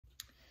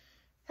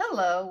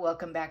Hello,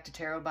 welcome back to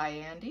Tarot by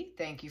Andy.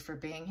 Thank you for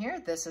being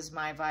here. This is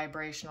my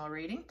vibrational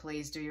reading.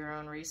 Please do your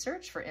own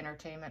research for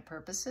entertainment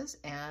purposes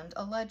and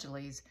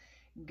allegedly.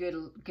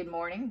 Good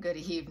morning, good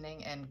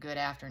evening, and good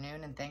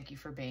afternoon, and thank you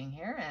for being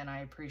here, and I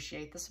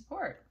appreciate the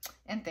support.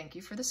 And thank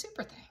you for the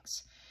super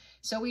thanks.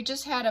 So we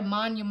just had a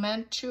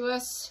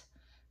monumentous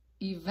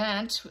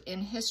event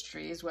in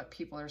history, is what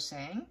people are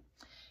saying.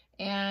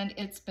 And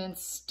it's been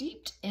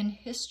steeped in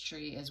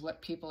history, is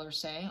what people are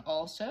saying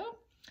also.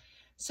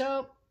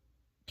 So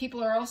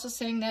people are also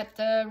saying that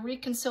the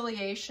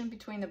reconciliation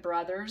between the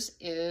brothers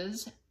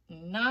is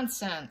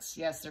nonsense.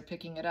 Yes, they're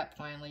picking it up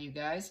finally, you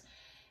guys.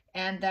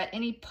 And that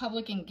any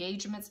public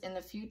engagements in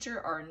the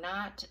future are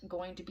not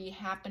going to be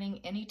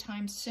happening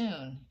anytime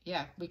soon.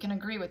 Yeah, we can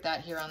agree with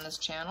that here on this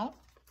channel.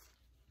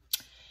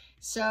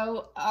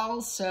 So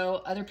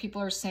also, other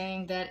people are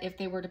saying that if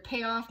they were to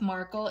pay off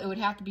Markle, it would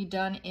have to be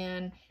done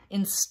in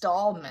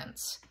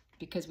installments,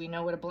 because we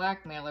know what a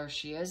blackmailer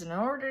she is. And in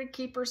order to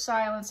keep her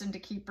silence and to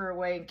keep her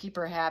away and keep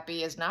her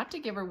happy is not to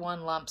give her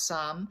one lump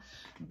sum,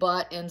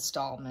 but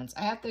installments.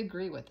 I have to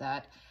agree with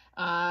that.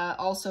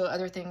 Also,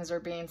 other things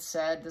are being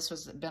said, this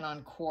was been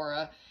on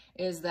Quora,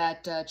 is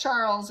that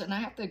Charles, and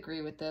I have to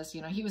agree with this,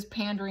 you know, he was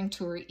pandering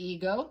to her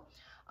ego.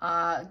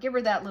 Give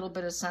her that little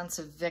bit of sense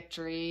of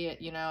victory,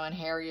 you know, and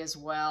Harry as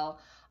well.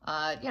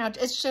 You know,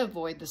 it's to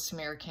avoid the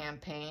smear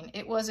campaign.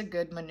 It was a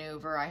good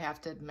maneuver, I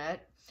have to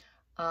admit.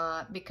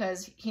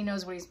 Because he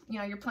knows what he's, you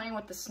know, you're playing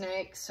with the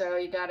snake, so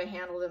you got to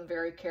handle them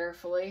very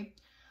carefully,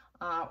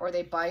 or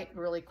they bite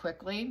really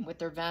quickly with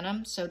their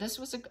venom. So this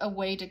was a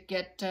way to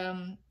get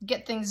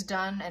things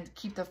done and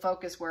keep the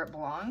focus where it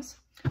belongs,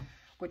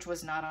 which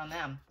was not on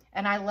them.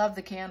 And I love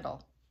the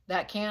candle.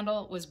 That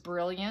candle was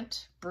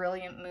brilliant,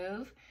 brilliant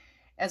move,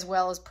 as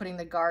well as putting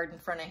the guard in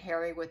front of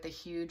Harry with the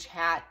huge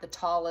hat, the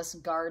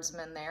tallest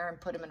guardsman there,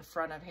 and put him in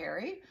front of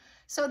Harry.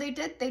 So they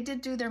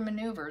did do their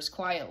maneuvers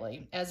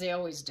quietly, as they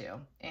always do.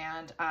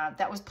 And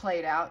that was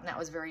played out, and that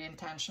was very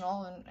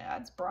intentional, and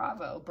that's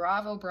bravo,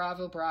 bravo,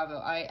 bravo, bravo.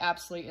 I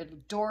absolutely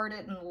adored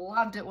it and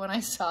loved it when I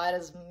saw it,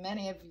 as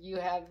many of you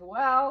have.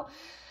 Well,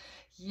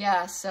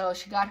 yeah, so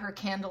she got her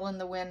candle in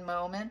the wind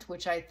moment,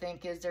 which I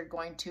think is they're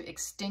going to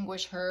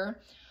extinguish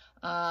her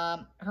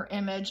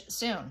image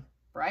soon,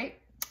 right?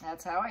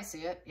 That's how I see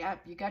it. Yeah,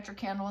 you got your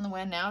candle in the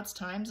wind. Now it's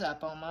time's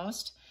up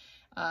almost.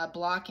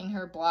 Blocking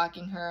her,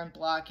 and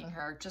blocking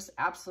her. Just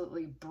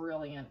absolutely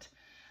brilliant.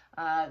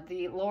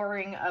 The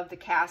lowering of the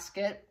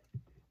casket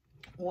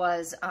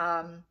was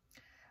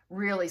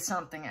really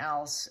something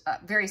else.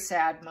 Very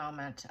sad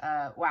moment.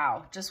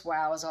 Wow. Just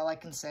wow is all I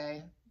can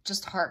say.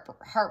 Just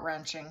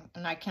heart-wrenching.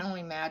 And I can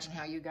only imagine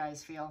how you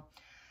guys feel.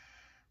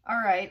 All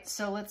right,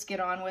 so let's get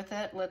on with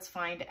it. Let's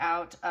find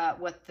out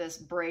what this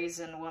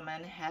brazen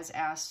woman has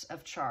asked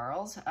of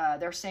Charles.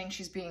 They're saying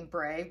she's being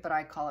brave, but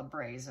I call it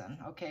brazen.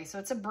 Okay, so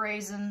it's a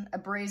brazen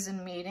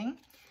meeting.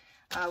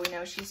 We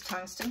know she's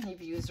tungsten. He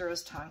views her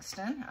as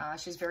tungsten.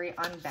 She's very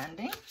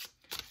unbending.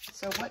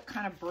 So what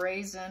kind of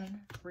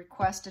brazen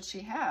request did she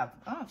have?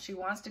 Oh, she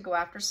wants to go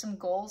after some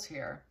goals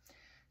here.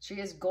 She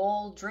is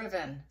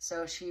goal-driven,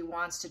 so she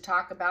wants to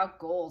talk about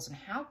goals and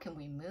how can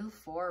we move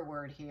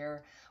forward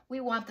here. We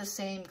want the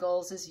same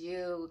goals as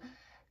you,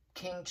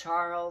 King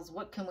Charles.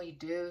 What can we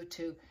do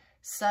to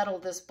settle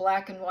this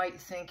black and white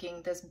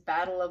thinking, this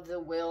battle of the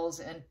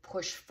wills, and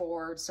push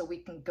forward so we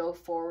can go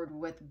forward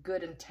with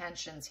good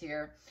intentions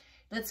here?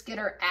 Let's get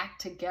our act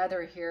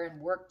together here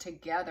and work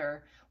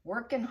together.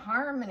 Work in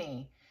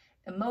harmony.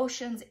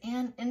 Emotions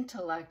and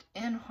intellect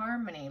in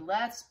harmony.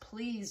 Let's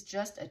please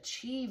just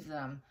achieve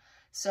them.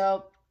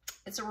 So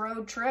it's a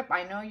road trip.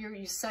 I know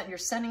you're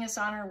sending us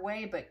on our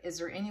way, but is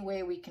there any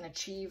way we can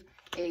achieve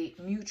a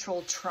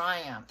mutual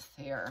triumph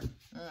here?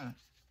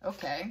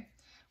 Okay.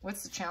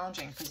 What's the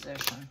challenging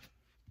position?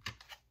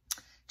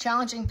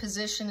 Challenging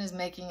position is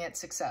making it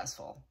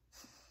successful.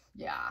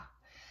 Yeah.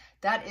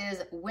 That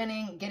is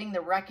winning, getting the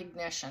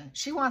recognition.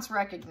 She wants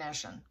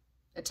recognition.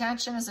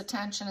 Attention is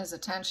attention is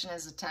attention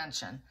is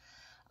attention.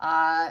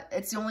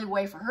 It's the only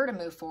way for her to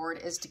move forward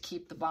is to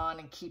keep the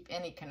bond and keep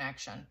any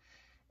connection.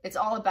 It's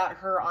all about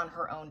her on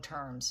her own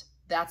terms.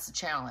 That's the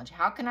challenge.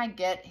 How can I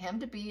get him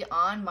to be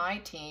on my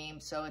team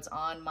so it's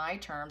on my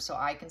terms so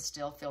I can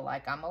still feel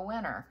like I'm a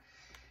winner?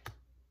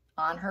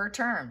 On her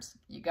terms.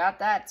 You got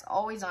that? It's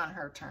always on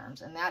her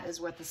terms. And that is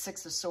what the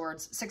Six of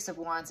Swords, Six of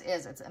Wands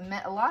is. It's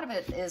a lot of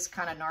it is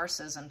kind of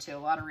narcissism too. A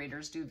lot of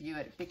readers do view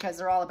it because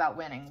they're all about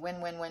winning.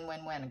 Win, win, win,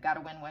 win, win. Got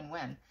to win, win,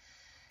 win.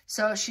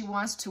 So she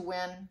wants to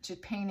win. She's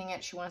painting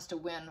it. She wants to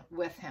win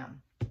with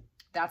him.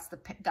 That's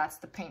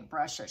the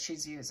paintbrush that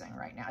she's using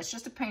right now. It's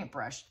just a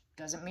paintbrush.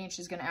 Doesn't mean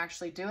she's going to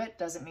actually do it.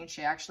 Doesn't mean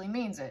she actually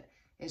means it.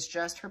 It's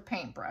just her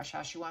paintbrush,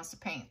 how she wants to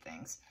paint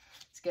things.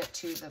 Let's get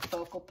to the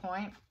focal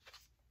point.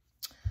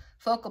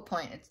 Focal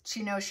point,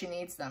 she knows she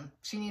needs them.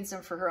 She needs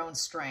them for her own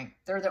strength.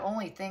 They're the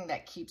only thing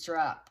that keeps her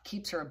up,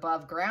 keeps her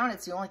above ground.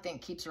 It's the only thing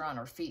that keeps her on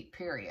her feet,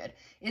 period.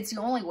 It's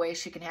the only way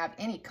she can have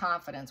any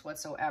confidence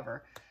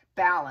whatsoever.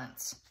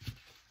 Balance.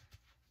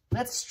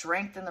 Let's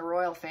strengthen the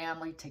royal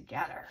family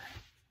together.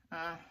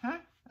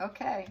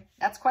 Okay,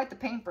 that's quite the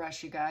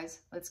paintbrush, you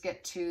guys. Let's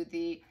get to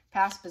the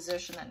past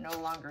position that no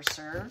longer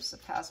serves. The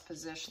past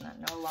position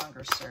that no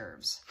longer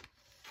serves.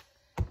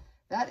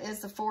 That is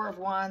the Four of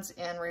Wands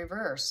in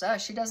reverse.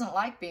 She doesn't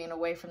like being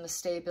away from the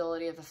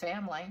stability of the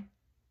family.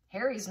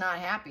 Harry's not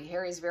happy.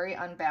 Harry's very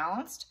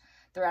unbalanced.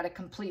 They're at a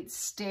complete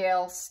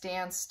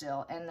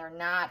standstill, and they're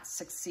not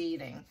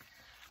succeeding.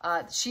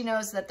 She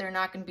knows that they're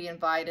not going to be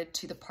invited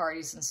to the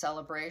parties and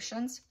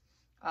celebrations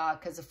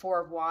because the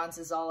Four of Wands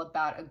is all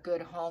about a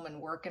good home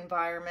and work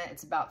environment.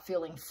 It's about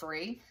feeling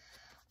free.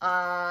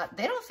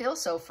 They don't feel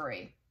so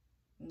free.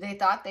 They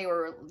thought they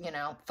were, you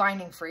know,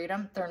 finding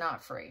freedom. They're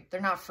not free. They're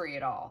not free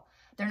at all.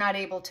 They're not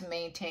able to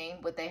maintain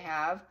what they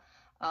have.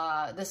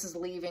 This is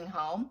leaving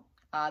home.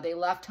 They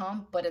left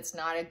home, but it's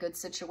not a good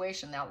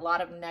situation. Now, a lot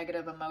of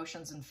negative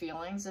emotions and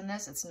feelings in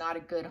this. It's not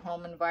a good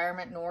home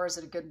environment, nor is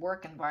it a good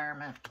work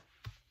environment.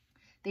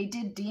 They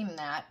did deem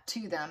that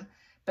to them,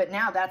 but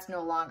now that's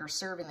no longer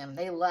serving them.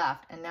 They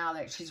left, and now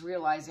that she's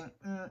realizing,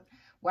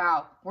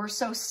 wow, we're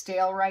so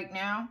stale right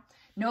now.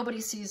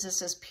 Nobody sees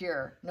this as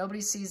pure.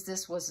 Nobody sees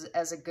this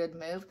as a good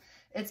move.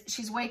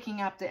 She's waking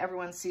up that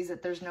everyone sees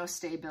that there's no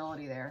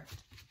stability there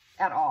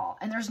at all.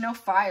 And there's no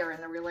fire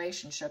in the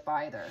relationship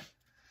either.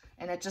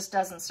 And it just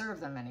doesn't serve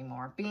them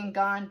anymore. Being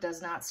gone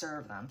does not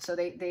serve them. So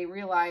they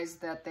realize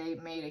that they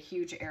made a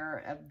huge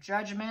error of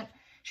judgment.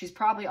 She's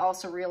probably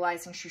also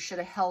realizing she should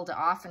have held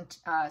off in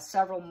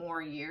several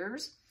more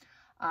years.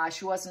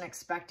 She wasn't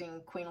expecting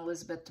Queen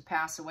Elizabeth to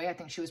pass away. I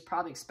think she was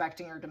probably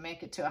expecting her to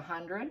make it to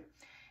 100.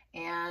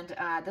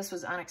 And this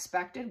was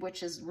unexpected,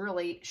 which is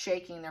really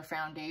shaking their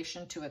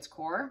foundation to its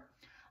core.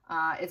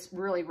 It's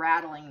really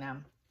rattling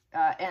them.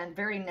 And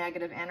very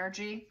negative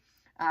energy.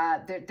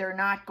 They're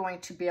not going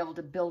to be able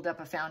to build up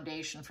a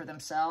foundation for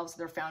themselves.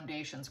 Their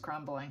foundation's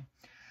crumbling.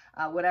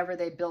 Whatever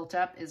they built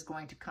up is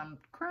going to come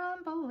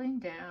crumbling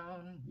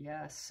down.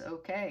 Yes,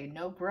 okay.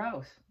 No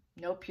growth.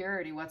 No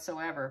purity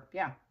whatsoever.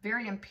 Yeah,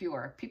 very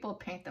impure. People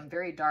paint them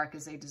very dark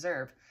as they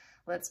deserve.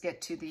 Let's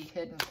get to the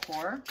hidden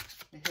core.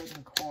 The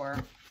hidden core.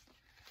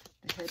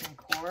 The hidden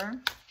core.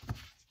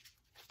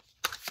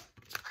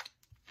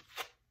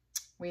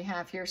 We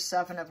have here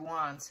Seven of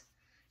Wands.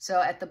 So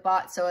at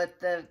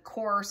the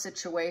core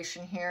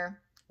situation here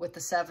with the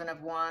Seven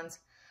of Wands,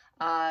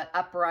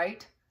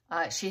 upright,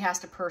 she has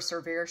to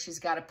persevere. She's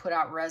got to put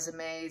out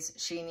resumes.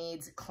 She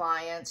needs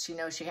clients. She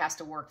knows she has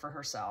to work for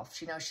herself.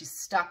 She knows she's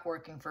stuck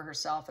working for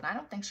herself, and I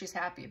don't think she's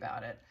happy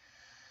about it.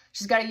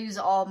 She's got to use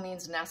all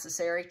means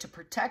necessary to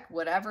protect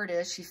whatever it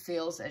is she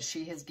feels that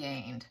she has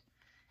gained.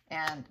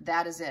 And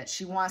that is it.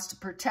 She wants to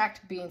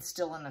protect being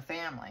still in the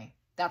family.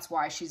 That's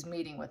why she's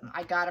meeting with them.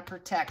 I got to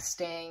protect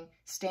staying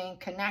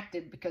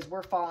connected because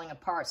we're falling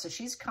apart. So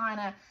she's kind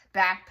of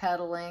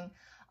backpedaling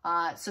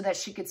so that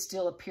she could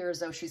still appear as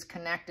though she's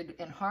connected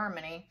in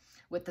harmony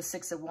with the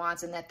Six of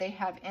Wands and that they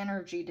have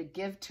energy to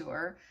give to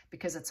her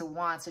because it's a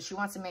wand. So she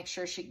wants to make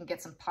sure she can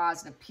get some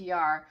positive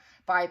PR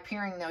by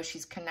appearing though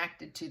she's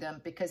connected to them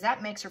because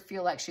that makes her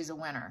feel like she's a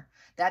winner.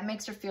 That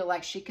makes her feel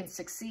like she can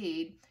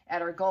succeed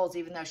at her goals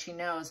even though she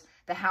knows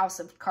the House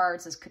of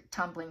Cards is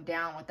tumbling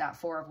down with that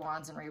Four of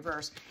Wands in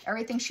reverse.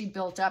 Everything she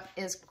built up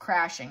is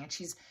crashing and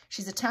she's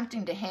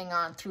attempting to hang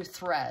on through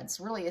threads.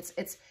 Really,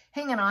 it's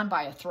hanging on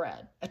by a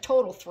thread, a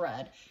total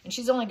thread. And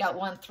she's only got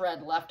one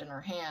thread left in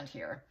her hand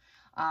here.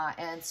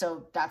 And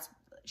so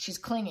she's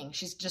clinging.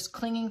 She's just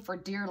clinging for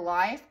dear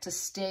life to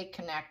stay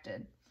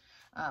connected.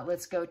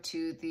 Let's go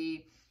to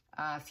the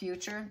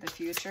future. The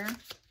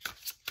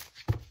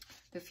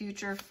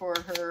future for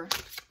her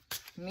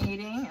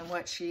meeting and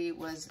what she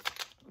was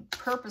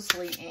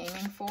purposely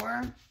aiming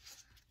for.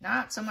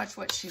 Not so much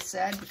what she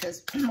said,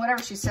 because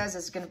whatever she says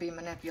is going to be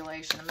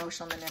manipulation,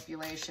 emotional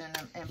manipulation,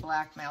 and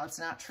blackmail. It's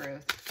not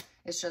truth.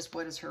 It's just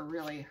what is her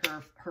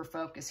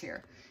focus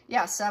here.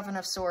 Yeah, Seven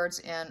of Swords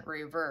in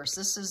reverse.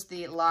 This is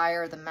the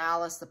liar, the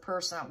malice, the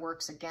person that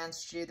works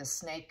against you, the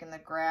snake in the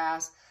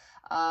grass,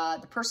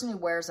 the person who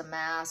wears a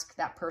mask,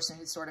 that person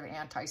who's sort of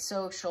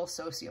antisocial,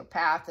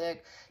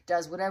 sociopathic,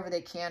 does whatever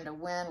they can to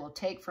win, will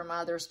take from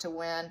others to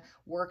win,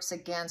 works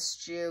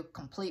against you,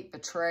 complete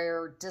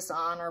betrayer,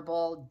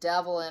 dishonorable,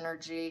 devil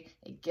energy.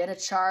 They get a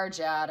charge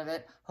out of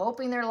it,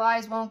 hoping their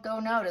lies won't go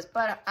noticed,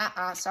 but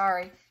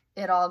sorry,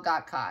 it all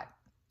got caught.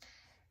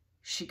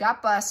 She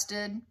got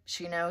busted.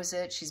 She knows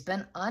it. She's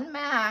been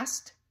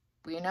unmasked.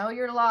 We know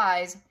your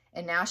lies.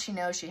 And now she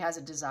knows she has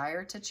a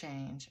desire to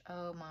change.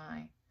 Oh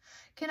my.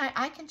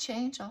 I can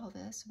change all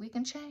this. We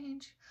can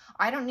change.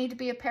 I don't need to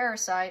be a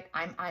parasite.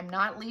 I'm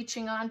not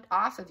leeching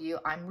off of you.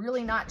 I'm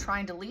really not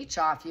trying to leech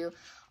off you.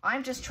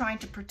 I'm just trying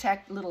to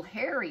protect little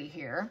Harry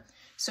here.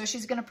 So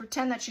she's going to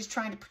pretend that she's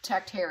trying to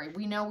protect Harry.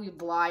 We know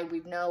we've lied. We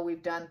know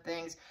we've done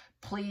things.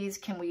 Please,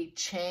 can we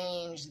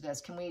change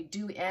this? Can we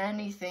do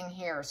anything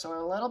here?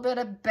 So a little bit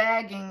of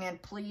begging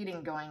and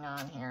pleading going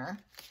on here.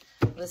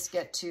 Let's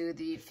get to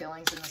the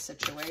feelings in the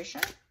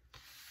situation.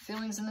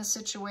 Feelings in the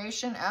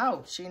situation.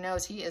 Oh, she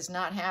knows he is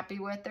not happy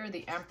with her.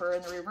 The Emperor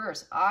in the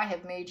reverse. I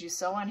have made you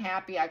so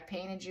unhappy. I've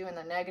painted you in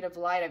the negative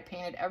light. I've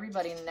painted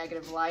everybody in the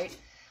negative light.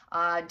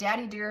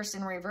 Daddy Dearest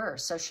in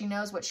reverse. So she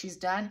knows what she's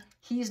done.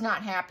 He's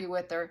not happy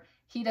with her.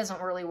 He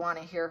doesn't really want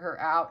to hear her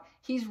out.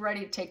 He's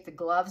ready to take the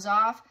gloves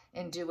off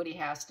and do what he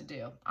has to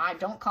do.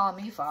 Don't call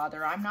me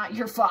father. I'm not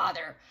your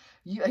father.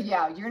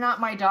 Yeah, you're not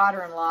my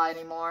daughter-in-law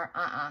anymore.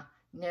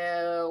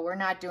 No, we're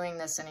not doing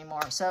this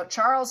anymore. So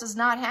Charles is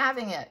not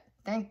having it.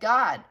 Thank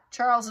God.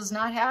 Charles is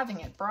not having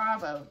it.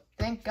 Bravo.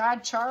 Thank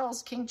God,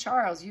 Charles, King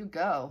Charles, you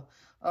go.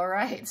 All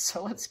right,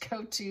 so let's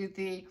go to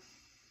the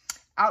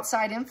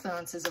outside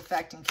influences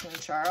affecting King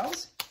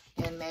Charles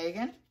and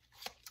Meghan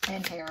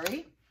and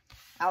Harry.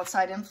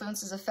 Outside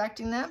influences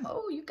affecting them.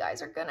 Oh, you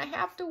guys are going to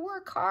have to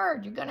work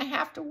hard. You're going to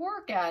have to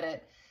work at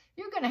it.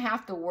 You're going to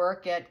have to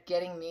work at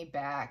getting me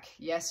back.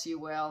 Yes, you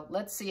will.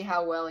 Let's see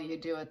how well you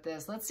do at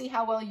this. Let's see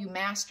how well you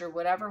master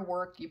whatever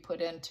work you put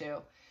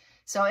into.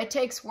 So it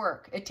takes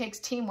work. It takes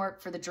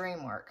teamwork for the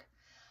dream work.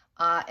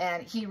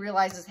 And he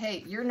realizes,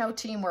 hey, you're no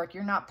teamwork.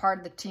 You're not part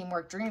of the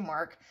teamwork, dream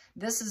work.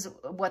 This is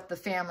what the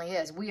family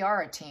is. We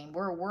are a team.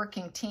 We're a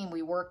working team.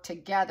 We work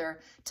together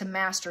to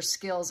master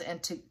skills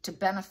and to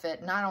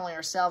benefit not only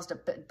ourselves,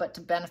 but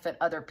to benefit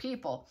other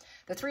people.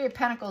 The Three of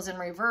Pentacles in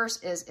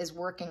reverse is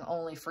working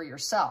only for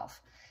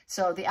yourself.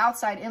 So the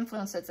outside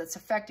influence that's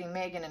affecting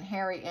Meghan and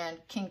Harry and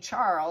King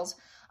Charles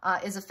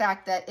is the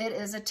fact that it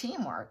is a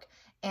teamwork.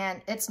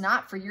 And it's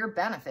not for your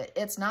benefit.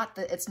 It's not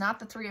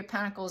the Three of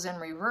Pentacles in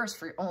reverse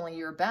for only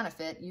your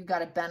benefit. You got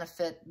to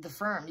benefit the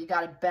firm. You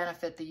got to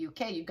benefit the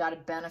UK. You got to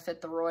benefit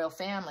the royal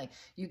family.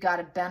 You got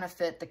to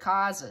benefit the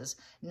causes,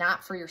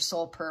 not for your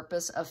sole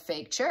purpose of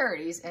fake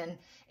charities and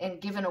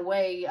giving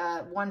away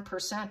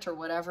 1% or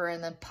whatever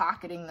and then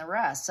pocketing the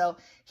rest. So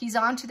he's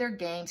on to their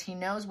games. He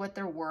knows what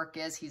their work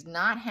is. He's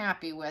not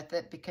happy with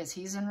it because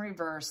he's in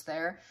reverse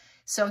there.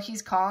 So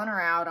he's calling her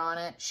out on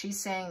it. She's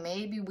saying,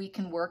 maybe we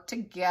can work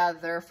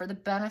together for the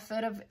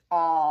benefit of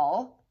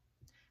all.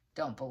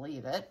 Don't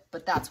believe it,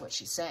 but that's what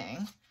she's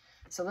saying.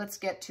 So let's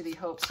get to the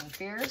hopes and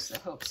fears. The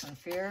hopes and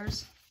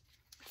fears.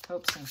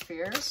 Hopes and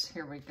fears.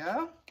 Here we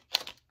go.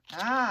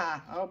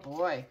 Oh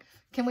boy.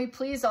 Can we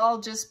please all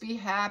just be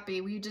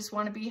happy? We just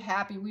want to be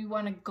happy. We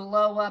want to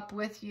glow up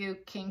with you,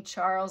 King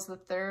Charles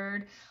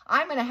III.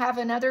 I'm going to have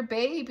another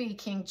baby,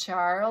 King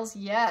Charles.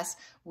 Yes,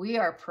 we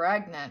are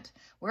pregnant.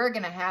 We're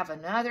going to have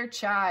another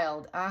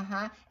child.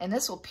 And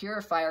this will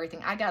purify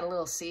everything. I got a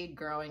little seed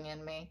growing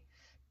in me.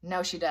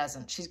 No, she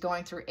doesn't. She's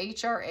going through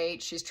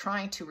HRH. She's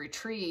trying to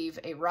retrieve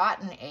a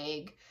rotten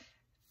egg,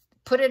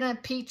 put it in a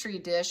petri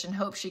dish, and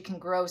hope she can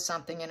grow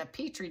something in a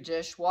petri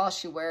dish while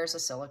she wears a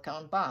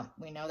silicone bump.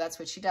 We know that's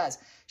what she does.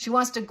 She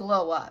wants to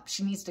glow up.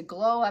 She needs to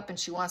glow up, and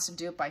she wants to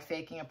do it by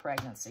faking a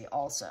pregnancy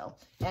also.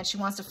 And she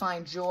wants to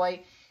find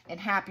joy and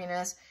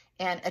happiness.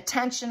 And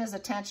attention is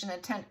attention.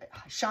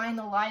 Shine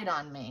the light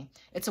on me.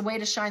 It's a way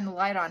to shine the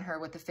light on her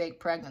with the fake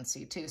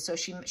pregnancy too. So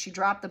she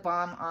dropped the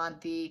bomb on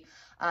the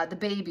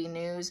baby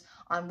news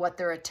on what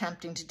they're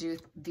attempting to do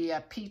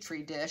via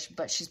petri dish,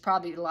 but she's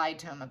probably lied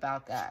to him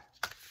about that.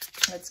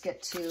 Let's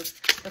get to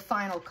the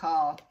final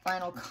call.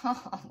 Final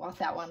call. Well,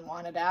 that one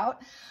wanted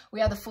out. We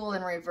have the Fool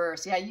in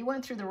reverse. Yeah, you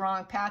went through the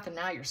wrong path and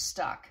now you're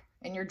stuck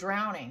and you're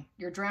drowning.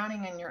 You're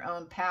drowning in your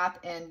own path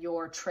and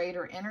your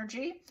traitor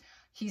energy.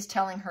 He's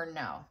telling her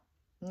no.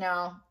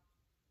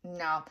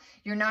 No,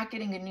 you're not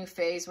getting a new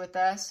phase with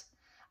us.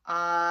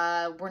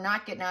 We're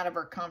not getting out of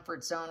our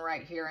comfort zone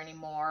right here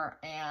anymore.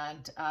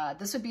 And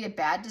this would be a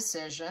bad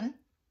decision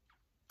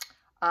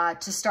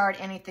to start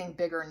anything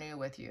big or new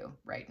with you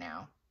right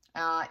now.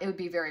 It would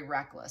be very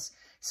reckless.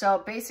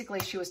 So basically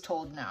she was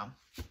told no.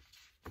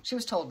 She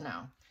was told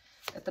no.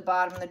 At the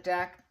bottom of the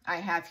deck, I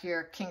have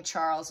here King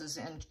Charles is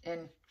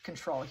in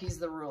control. He's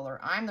the ruler.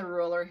 I'm the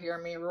ruler. Hear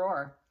me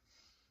roar.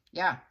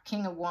 Yeah,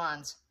 King of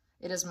Wands.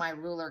 It is my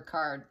ruler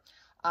card.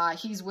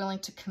 He's willing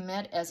to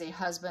commit as a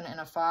husband and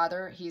a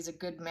father. He's a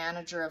good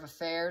manager of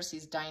affairs.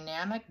 He's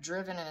dynamic,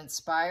 driven, and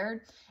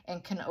inspired,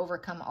 and can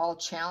overcome all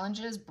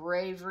challenges,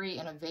 bravery,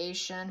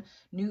 innovation,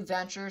 new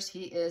ventures.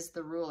 He is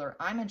the ruler.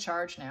 I'm in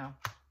charge now.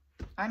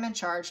 I'm in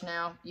charge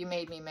now. You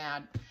made me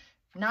mad.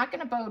 Not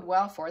going to bode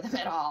well for them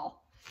at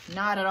all.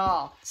 Not at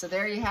all. So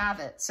there you have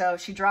it. So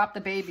she dropped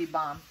the baby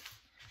bomb.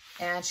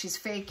 And she's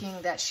faking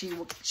that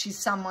she's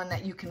someone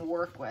that you can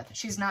work with.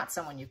 She's not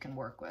someone you can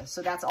work with.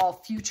 So that's all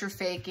future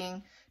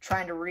faking,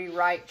 trying to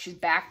rewrite. She's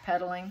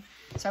backpedaling.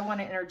 So I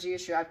want to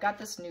introduce you. I've got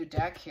this new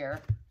deck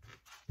here.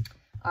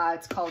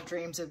 It's called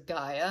Dreams of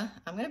Gaia.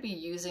 I'm going to be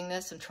using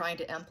this and trying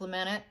to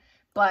implement it.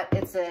 But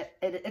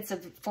it's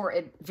for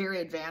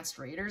very advanced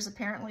readers,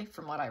 apparently,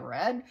 from what I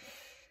read.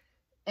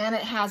 And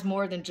it has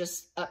more than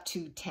just up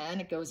to 10.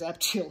 It goes up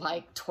to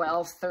like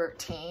 12,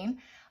 13.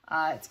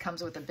 It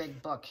comes with a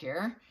big book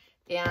here.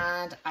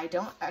 And I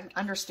don't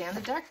understand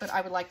the deck, but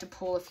I would like to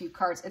pull a few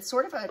cards. It's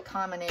sort of a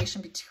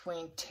combination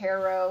between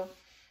tarot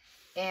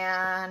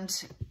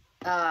and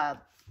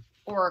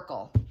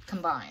oracle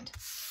combined.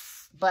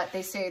 But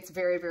they say it's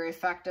very, very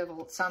effective.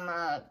 Some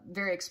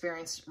very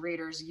experienced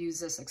readers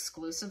use this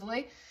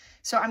exclusively.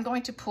 So I'm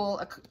going to pull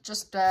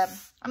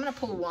I'm going to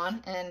pull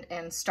one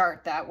and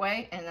start that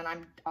way. And then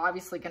I'm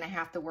obviously going to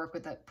have to work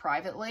with it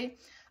privately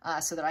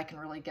so that I can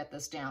really get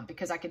this down,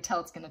 because I can tell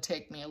it's going to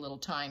take me a little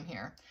time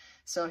here.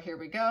 So here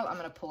we go. I'm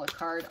going to pull a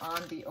card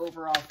on the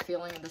overall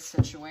feeling of the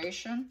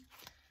situation.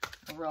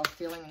 Overall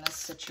feeling in this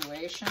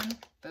situation.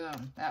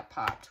 Boom, that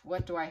popped.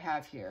 What do I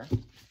have here?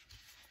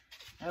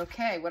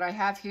 Okay, what I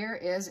have here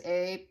is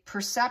a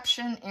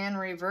perception in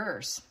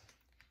reverse.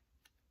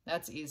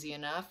 That's easy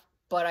enough.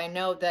 But I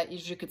know that,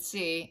 as you could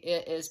see,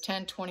 it is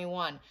 10,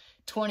 21.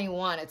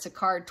 21, it's a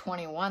card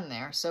 21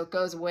 there. So it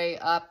goes way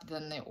up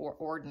than the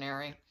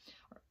ordinary.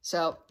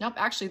 So, nope,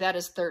 actually that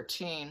is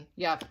 13.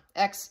 Yeah,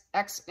 X,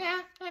 yeah,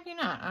 maybe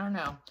not. I don't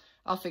know.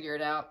 I'll figure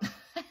it out.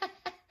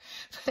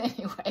 But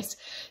anyways,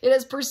 it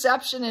is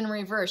perception in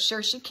reverse.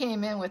 Sure, she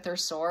came in with her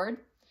sword,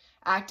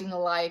 acting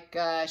like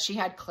she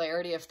had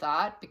clarity of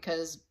thought,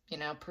 because, you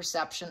know,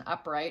 perception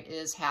upright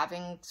is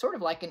having sort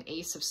of like an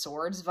Ace of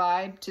Swords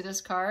vibe to this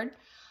card,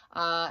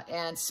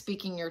 and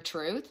speaking your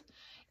truth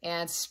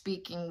and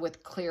speaking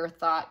with clear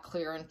thought,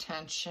 clear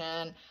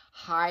intention,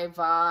 high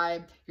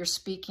vibe. You're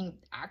speaking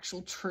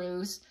actual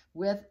truths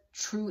with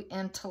true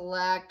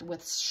intellect,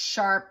 with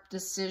sharp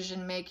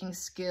decision-making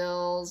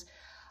skills,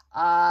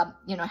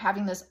 you know,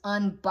 having this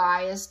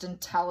unbiased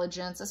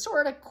intelligence, a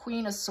sort of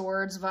Queen of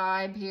Swords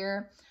vibe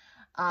here,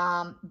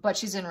 but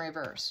she's in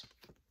reverse.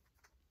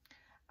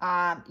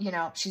 You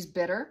know, she's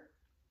bitter,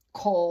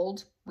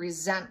 cold,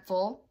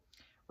 resentful,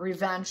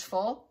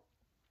 revengeful,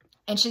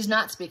 and she's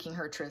not speaking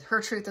her truth.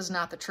 Her truth is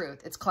not the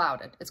truth. It's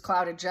clouded. It's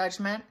clouded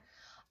judgment.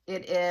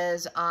 It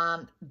is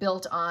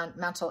built on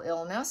mental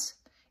illness.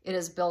 It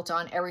is built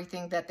on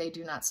everything that they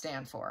do not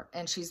stand for.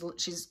 And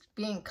she's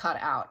being cut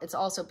out. It's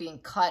also being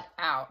cut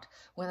out.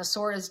 When the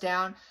sword is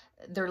down,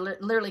 they're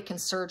literally can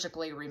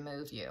surgically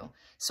remove you.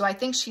 So I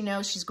think she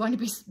knows she's going to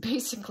be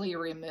basically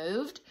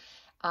removed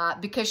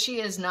because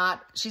she's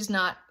not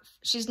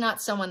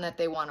someone that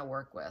they want to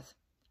work with.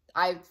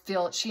 I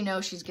feel she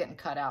knows she's getting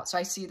cut out. So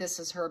I see this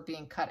as her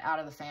being cut out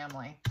of the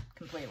family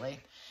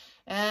completely.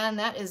 And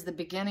that is the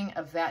beginning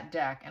of that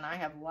deck. And I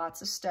have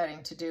lots of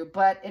studying to do,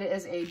 but it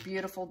is a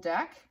beautiful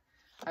deck.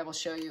 I will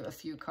show you a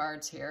few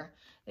cards here.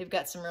 They've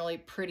got some really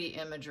pretty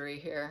imagery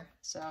here.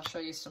 So I'll show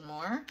you some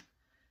more.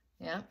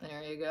 Yeah,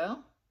 there you go.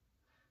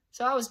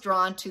 So I was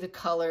drawn to the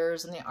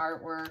colors and the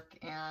artwork,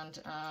 and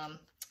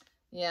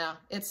yeah,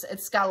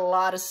 it's got a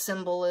lot of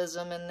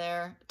symbolism in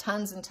there.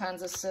 Tons and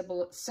tons of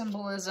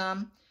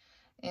symbolism.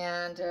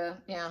 And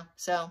yeah,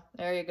 so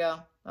there you go.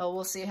 Well,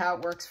 we'll see how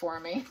it works for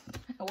me.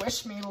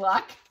 Wish me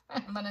luck.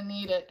 I'm going to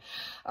need it.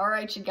 All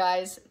right, you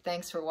guys.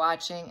 Thanks for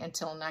watching.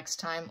 Until next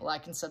time,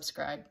 like and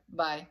subscribe.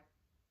 Bye.